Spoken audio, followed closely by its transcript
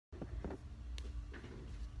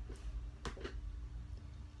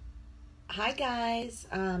Hi guys,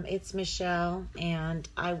 it's Michelle, and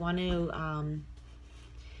I want to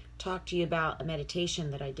talk to you about a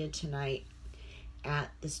meditation that I did tonight at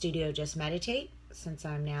the studio Just Meditate, since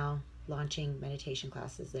I'm now launching meditation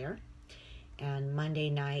classes there. And Monday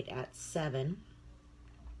night at 7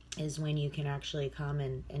 is when you can actually come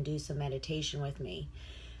and do some meditation with me.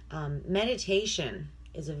 Meditation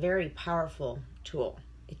is a very powerful tool.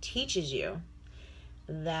 It teaches you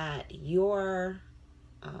that your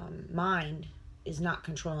mind is not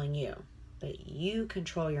controlling you, but you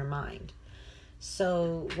control your mind.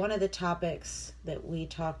 So one of the topics that we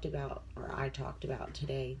talked about, or I talked about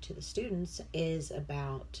today to the students, is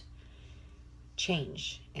about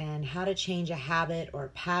change and how to change a habit or a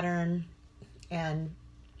pattern and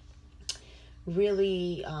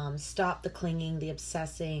really stop the clinging, the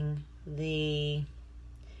obsessing, the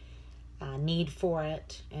need for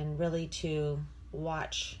it, and really to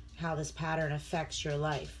watch how this pattern affects your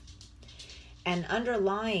life. And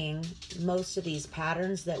underlying most of these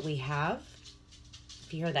patterns that we have,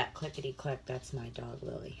 if you hear that clickety click, that's my dog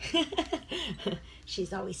Lily.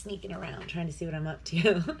 She's always sneaking around trying to see what I'm up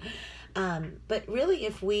to. But really,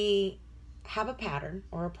 if we have a pattern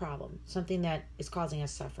or a problem, something that is causing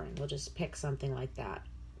us suffering, we'll just pick something like that.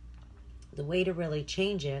 The way to really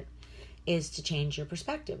change it is to change your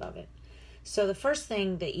perspective of it. So the first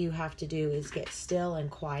thing that you have to do is get still and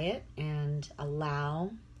quiet and allow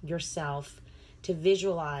yourself to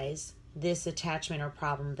visualize this attachment or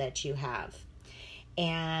problem that you have.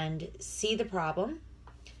 And see the problem.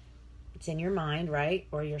 It's in your mind, right?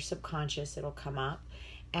 Or your subconscious, it'll come up.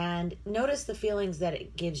 And notice the feelings that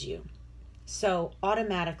it gives you. So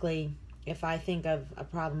automatically, if I think of a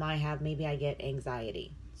problem I have, maybe I get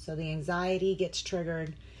anxiety. So the anxiety gets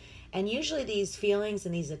triggered. And usually these feelings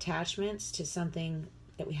and these attachments to something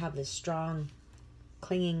that we have this strong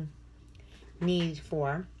clinging need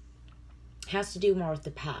for has to do more with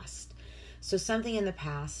the past. So something in the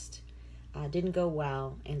past didn't go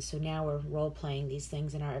well, and so now we're role-playing these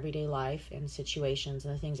things in our everyday life and situations,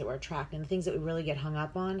 and the things that we're attracting, the things that we really get hung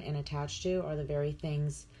up on and attached to are the very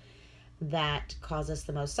things that cause us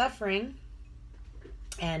the most suffering,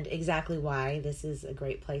 and exactly why this is a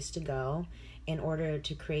great place to go in order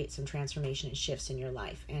to create some transformation and shifts in your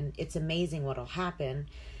life. And it's amazing what will happen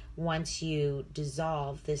once you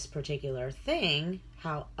dissolve this particular thing,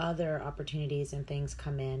 how other opportunities and things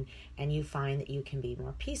come in, and you find that you can be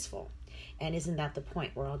more peaceful. And isn't that the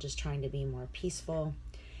point? We're all just trying to be more peaceful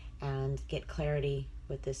and get clarity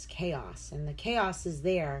with this chaos. And the chaos is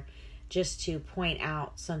there just to point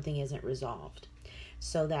out something isn't resolved.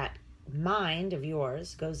 So that mind of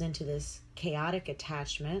yours goes into this chaotic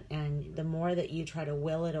attachment, and the more that you try to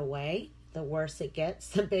will it away, the worse it gets,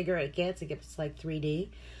 the bigger it gets. It gets like 3D,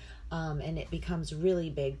 and it becomes really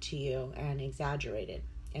big to you and exaggerated.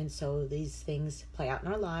 And so these things play out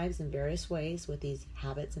in our lives in various ways with these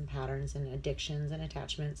habits and patterns and addictions and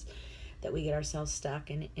attachments that we get ourselves stuck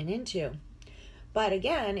and into. But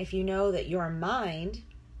again, if you know that your mind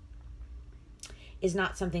is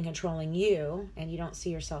not something controlling you, and you don't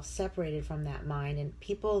see yourself separated from that mind. And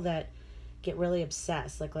people that get really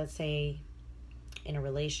obsessed, like let's say in a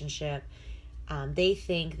relationship, they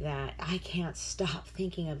think that I can't stop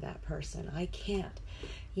thinking of that person. I can't,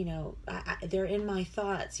 they're in my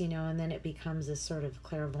thoughts, and then it becomes this sort of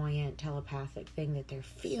clairvoyant, telepathic thing that they're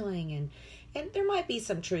feeling. And there might be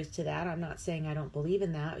some truth to that. I'm not saying I don't believe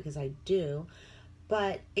in that, because I do.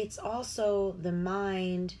 But it's also the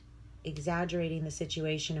mind exaggerating the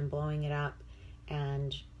situation and blowing it up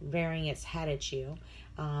and rearing its head at you.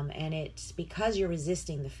 And it's because you're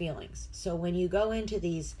resisting the feelings. So when you go into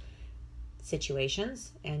these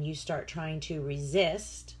situations and you start trying to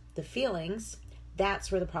resist the feelings,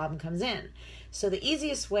 that's where the problem comes in. So the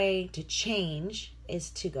easiest way to change is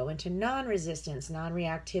to go into non-resistance,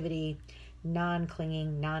 non-reactivity,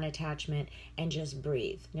 non-clinging, non-attachment, and just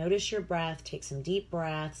breathe. Notice your breath. Take some deep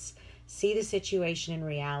breaths. See the situation in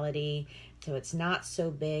reality so it's not so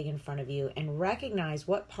big in front of you, and recognize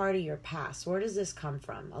what part of your past, where does this come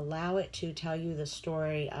from? Allow it to tell you the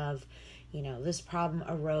story of, this problem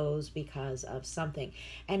arose because of something.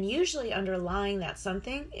 And usually underlying that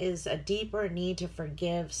something is a deeper need to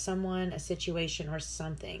forgive someone, a situation, or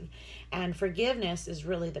something. And forgiveness is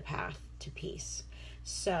really the path to peace.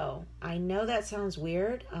 So I know that sounds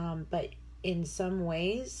weird, but in some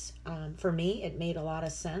ways, for me, it made a lot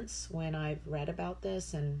of sense when I've read about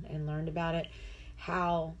this and learned about it,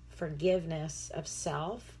 how forgiveness of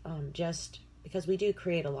self, just because we do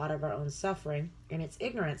create a lot of our own suffering, and it's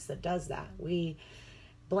ignorance that does that. We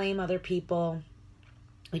blame other people.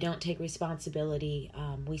 We don't take responsibility.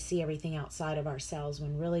 We see everything outside of ourselves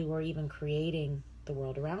when really we're even creating the the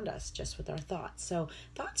world around us just with our thoughts. So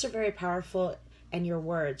thoughts are very powerful, and your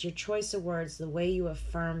words, your choice of words, the way you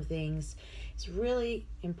affirm things, it's really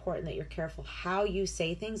important that you're careful how you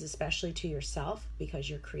say things, especially to yourself, because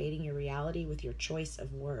you're creating your reality with your choice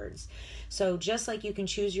of words. So just like you can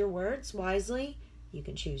choose your words wisely, you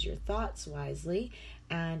can choose your thoughts wisely,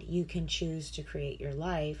 and you can choose to create your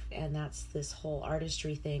life. And that's this whole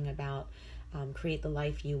artistry thing about create the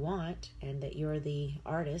life you want, and that you're the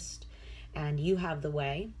artist and you have the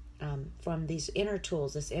way from these inner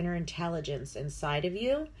tools, this inner intelligence inside of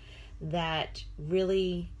you that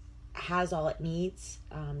really has all it needs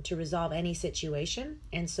to resolve any situation.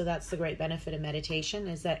 And so that's the great benefit of meditation,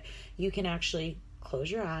 is that you can actually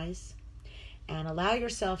close your eyes and allow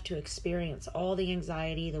yourself to experience all the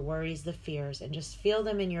anxiety, the worries, the fears, and just feel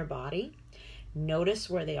them in your body. Notice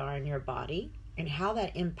where they are in your body and how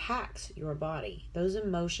that impacts your body. Those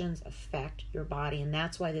emotions affect your body, and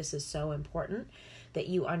that's why this is so important, that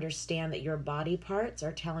you understand that your body parts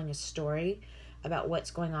are telling a story about what's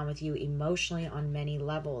going on with you emotionally on many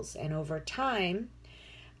levels. And over time,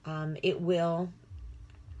 it will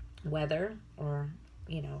weather or,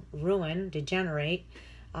 ruin, degenerate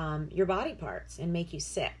your body parts and make you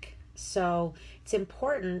sick. So it's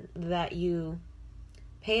important that you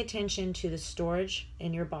pay attention to the storage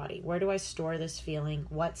in your body. Where do I store this feeling?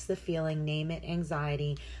 What's the feeling? Name it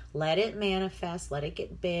anxiety. Let it manifest. Let it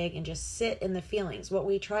get big, and just sit in the feelings. What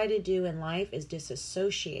we try to do in life is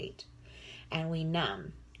disassociate, and we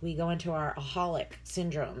numb. We go into our aholic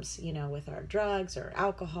syndromes, with our drugs or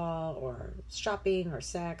alcohol or shopping or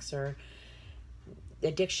sex or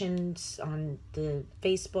addictions on the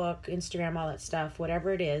Facebook, Instagram, all that stuff.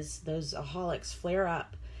 Whatever it is, those aholics flare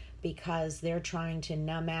up because they're trying to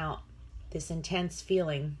numb out this intense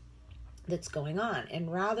feeling that's going on.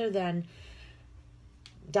 And rather than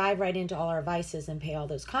dive right into all our vices and pay all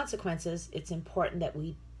those consequences, it's important that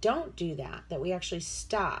we don't do that, that we actually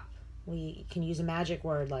stop. We can use a magic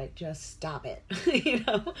word like just stop it,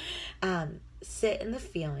 sit in the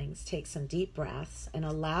feelings, take some deep breaths, and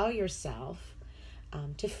allow yourself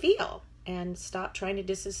to feel, and stop trying to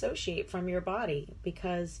disassociate from your body,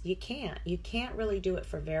 because you can't really do it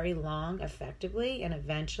for very long effectively, and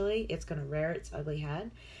eventually it's going to rear its ugly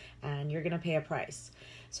head and you're going to pay a price.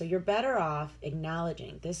 So you're better off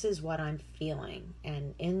acknowledging, this is what I'm feeling,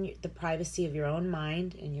 and in the privacy of your own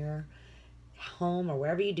mind, in your home or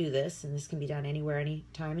wherever you do this, and this can be done anywhere,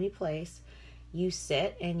 anytime, any place, you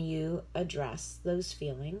sit and you address those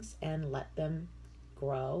feelings and let them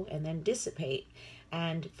grow and then dissipate,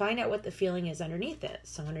 and find out what the feeling is underneath it.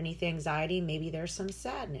 So underneath the anxiety, maybe there's some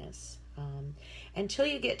sadness, until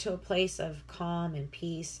you get to a place of calm and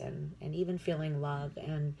peace and even feeling love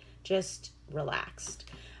and just relaxed.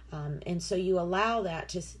 And so you allow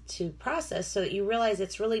that to process, so that you realize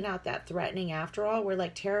it's really not that threatening after all. We're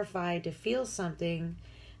like terrified to feel something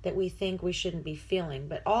that we think we shouldn't be feeling,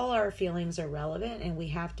 but all our feelings are relevant, and we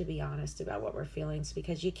have to be honest about what we're feeling,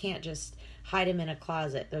 because you can't just hide them in a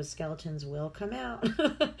closet. Those skeletons will come out.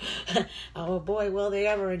 Oh boy, will they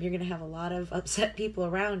ever, and you're going to have a lot of upset people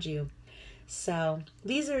around you. So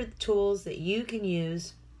these are tools that you can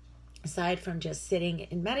use aside from just sitting.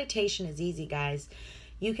 And meditation is easy, guys.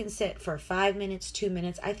 You can sit for 5 minutes, 2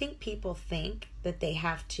 minutes. I think people think that they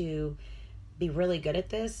have to be really good at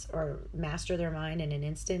this or master their mind in an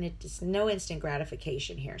instant. It's no instant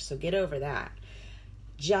gratification here, so get over that.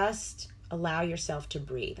 Just allow yourself to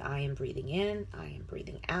breathe. I am breathing in, I am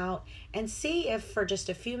breathing out, and see if for just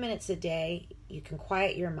a few minutes a day you can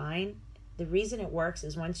quiet your mind. The reason it works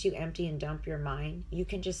is once you empty and dump your mind, you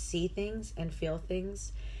can just see things and feel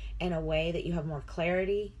things in a way that you have more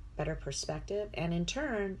clarity, better perspective, and in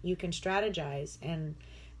turn you can strategize and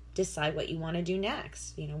decide what you want to do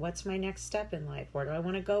next. What's my next step in life? Where do I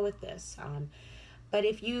want to go with this? But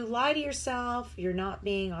if you lie to yourself, you're not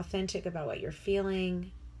being authentic about what you're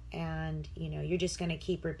feeling, and you're just going to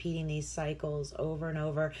keep repeating these cycles over and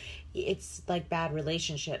over. It's like bad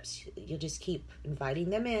relationships. You'll just keep inviting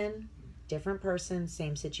them in, different person,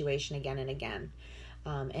 same situation again and again.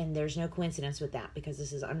 And there's no coincidence with that, because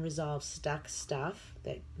this is unresolved, stuck stuff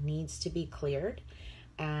that needs to be cleared.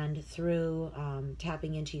 And through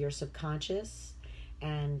tapping into your subconscious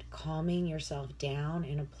and calming yourself down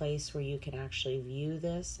in a place where you can actually view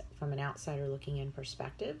this from an outsider looking in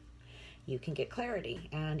perspective, you can get clarity,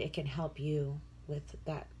 and it can help you with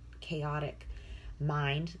that chaotic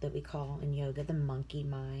mind that we call in yoga the monkey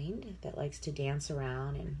mind, that likes to dance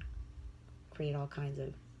around and create all kinds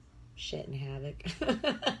of shit and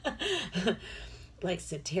havoc. Likes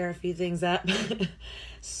to tear a few things up.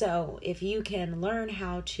 So if you can learn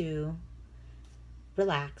how to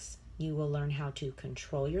relax, you will learn how to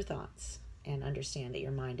control your thoughts, and understand that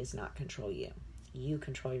your mind does not control you. You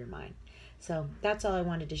control your mind. So that's all I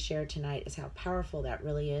wanted to share tonight, is how powerful that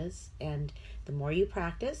really is. And the more you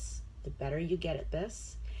practice, the better you get at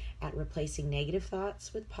this, at replacing negative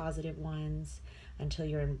thoughts with positive ones, until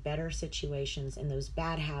you're in better situations and those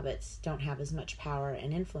bad habits don't have as much power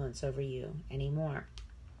and influence over you anymore.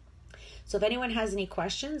 So if anyone has any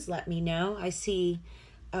questions, let me know. I see,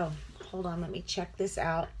 oh, hold on, let me check this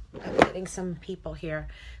out. I'm getting some people here.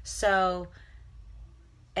 So,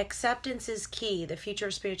 acceptance is key. The future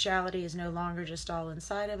of spirituality is no longer just all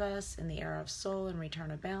inside of us, in the era of soul and return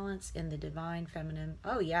of balance, in the divine feminine.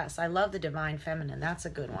 Oh yes, I love the divine feminine. That's a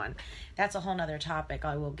good one. That's a whole nother topic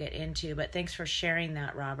I will get into, but thanks for sharing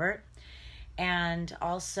that, Robert. And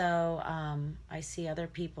also, I see other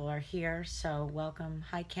people are here, so welcome.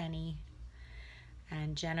 Hi, Kenny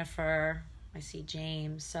and Jennifer. I see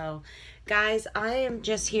James. So, guys, I am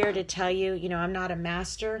just here to tell you, I'm not a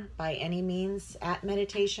master by any means at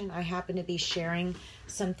meditation. I happen to be sharing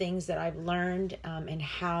some things that I've learned and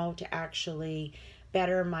how to actually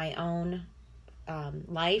better my own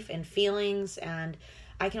life and feelings. And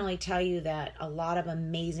I can only tell you that a lot of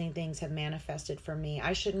amazing things have manifested for me.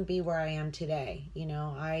 I shouldn't be where I am today.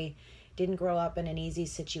 I didn't grow up in an easy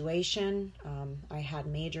situation. I had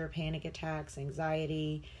major panic attacks,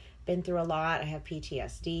 anxiety, been through a lot. I have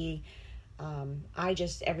PTSD. I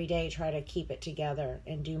just every day try to keep it together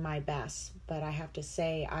and do my best. But I have to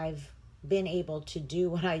say, I've been able to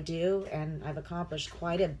do what I do, and I've accomplished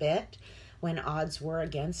quite a bit when odds were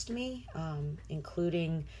against me,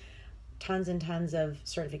 including tons and tons of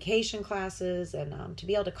certification classes, and to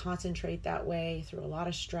be able to concentrate that way through a lot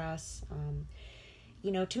of stress,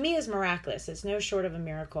 to me is miraculous. It's no short of a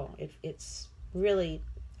miracle. It's really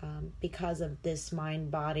because of this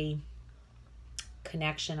mind-body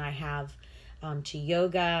connection I have to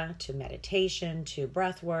yoga, to meditation, to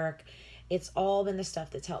breath work. It's all been the stuff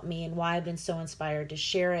that's helped me, and why I've been so inspired to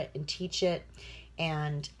share it and teach it.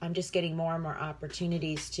 And I'm just getting more and more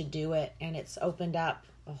opportunities to do it, and it's opened up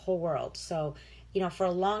a whole world. So, for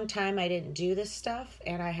a long time I didn't do this stuff,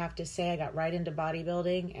 and I have to say I got right into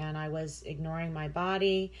bodybuilding, and I was ignoring my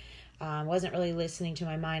body. Wasn't really listening to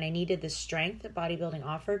my mind. I needed the strength that bodybuilding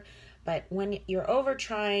offered. But when you're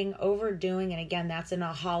overdoing, and again, that's an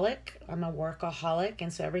aholic. I'm a workaholic,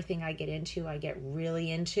 and so everything I get into, I get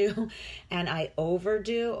really into, and I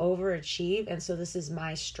overachieve, and so this is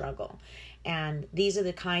my struggle. And these are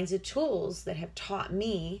the kinds of tools that have taught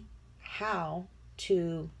me how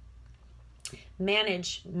to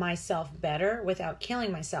manage myself better without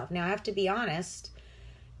killing myself. Now, I have to be honest,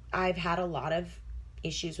 I've had a lot of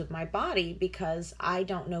issues with my body because I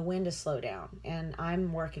don't know when to slow down, and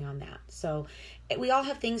I'm working on that. So we all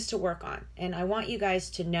have things to work on, and I want you guys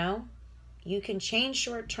to know you can change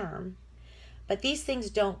short term, but these things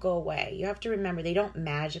don't go away. You have to remember, they don't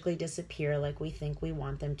magically disappear like we think we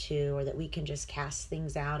want them to, or that we can just cast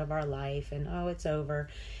things out of our life and it's over.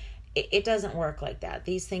 It doesn't work like that.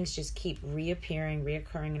 These things just keep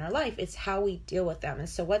reoccurring in our life. It's how we deal with them. And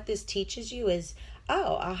so what this teaches you is,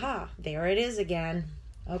 there it is again.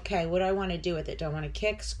 Okay, what do I want to do with it? Do I want to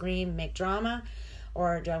kick, scream, make drama?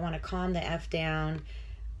 Or do I want to calm the F down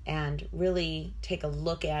and really take a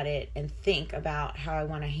look at it and think about how I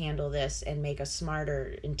want to handle this and make a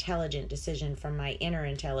smarter, intelligent decision from my inner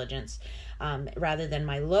intelligence, rather than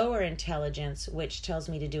my lower intelligence, which tells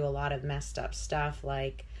me to do a lot of messed up stuff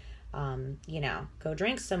like, go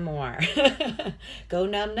drink some more, go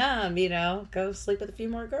numb, go sleep with a few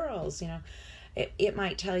more girls, It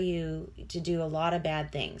might tell you to do a lot of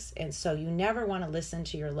bad things. And so you never want to listen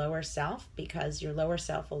to your lower self, because your lower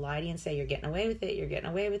self will lie to you and say, you're getting away with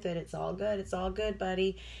it, it's all good,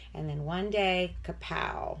 buddy. And then one day,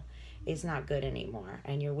 kapow, it's not good anymore.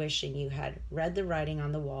 And you're wishing you had read the writing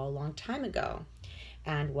on the wall a long time ago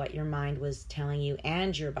and what your mind was telling you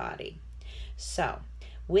and your body. So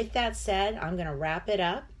with that said, I'm going to wrap it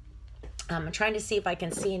up. I'm trying to see if I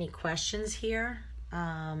can see any questions here.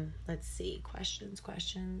 Let's see. Questions.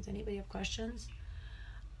 Anybody have questions?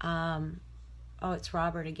 It's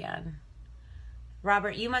Robert again.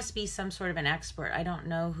 Robert, you must be some sort of an expert. I don't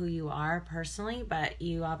know who you are personally, but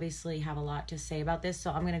you obviously have a lot to say about this.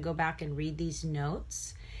 So I'm going to go back and read these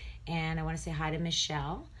notes. And I want to say hi to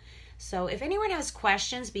Michelle. So if anyone has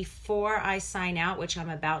questions before I sign out, which I'm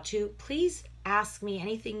about to, please ask me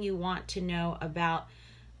anything you want to know about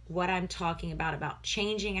what I'm talking about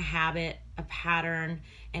changing a habit, a pattern,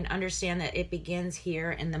 and understand that it begins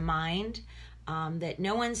here in the mind, that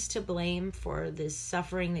no one's to blame for this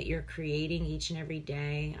suffering that you're creating each and every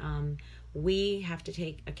day. We have to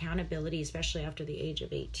take accountability, especially after the age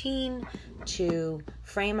of 18, to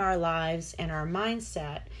frame our lives and our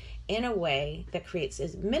mindset in a way that creates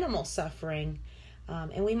as minimal suffering.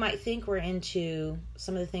 And we might think we're into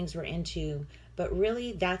some of the things we're into, but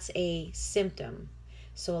really that's a symptom.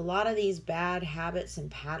 So a lot of these bad habits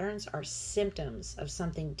and patterns are symptoms of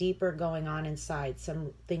something deeper going on inside,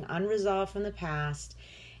 something unresolved from the past,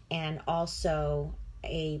 and also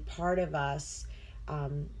a part of us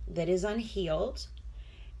that is unhealed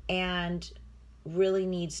and really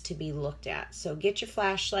needs to be looked at. So get your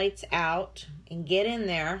flashlights out and get in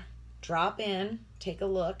there, drop in, take a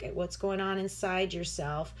look at what's going on inside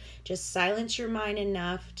yourself. Just silence your mind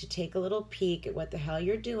enough to take a little peek at what the hell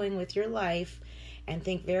you're doing with your life, and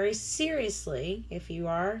think very seriously, if you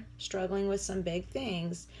are struggling with some big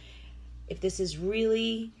things, if this is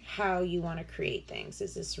really how you want to create things.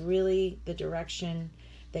 Is this really the direction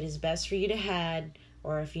that is best for you to head,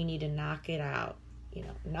 or if you need to knock it out?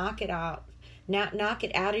 Knock it out. Knock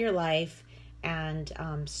it out of your life, and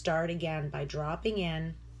start again by dropping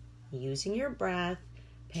in, using your breath,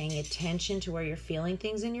 paying attention to where you're feeling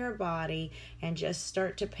things in your body, and just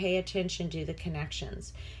start to pay attention to the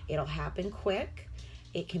connections. It'll happen quick.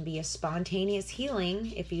 It can be a spontaneous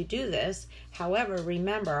healing if you do this. However,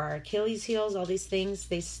 remember, our Achilles heels, all these things,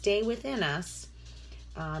 they stay within us.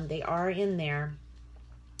 They are in there,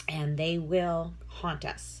 and they will haunt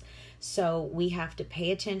us. So we have to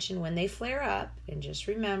pay attention when they flare up, and just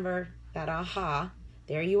remember that aha,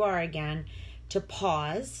 there you are again, to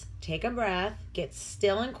pause, take a breath, get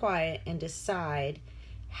still and quiet, and decide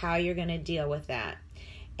how you're going to deal with that.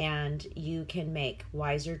 And you can make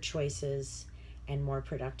wiser choices and more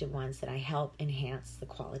productive ones that help enhance the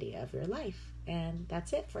quality of your life. And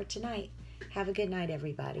that's it for tonight. Have a good night,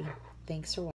 everybody. Thanks for watching.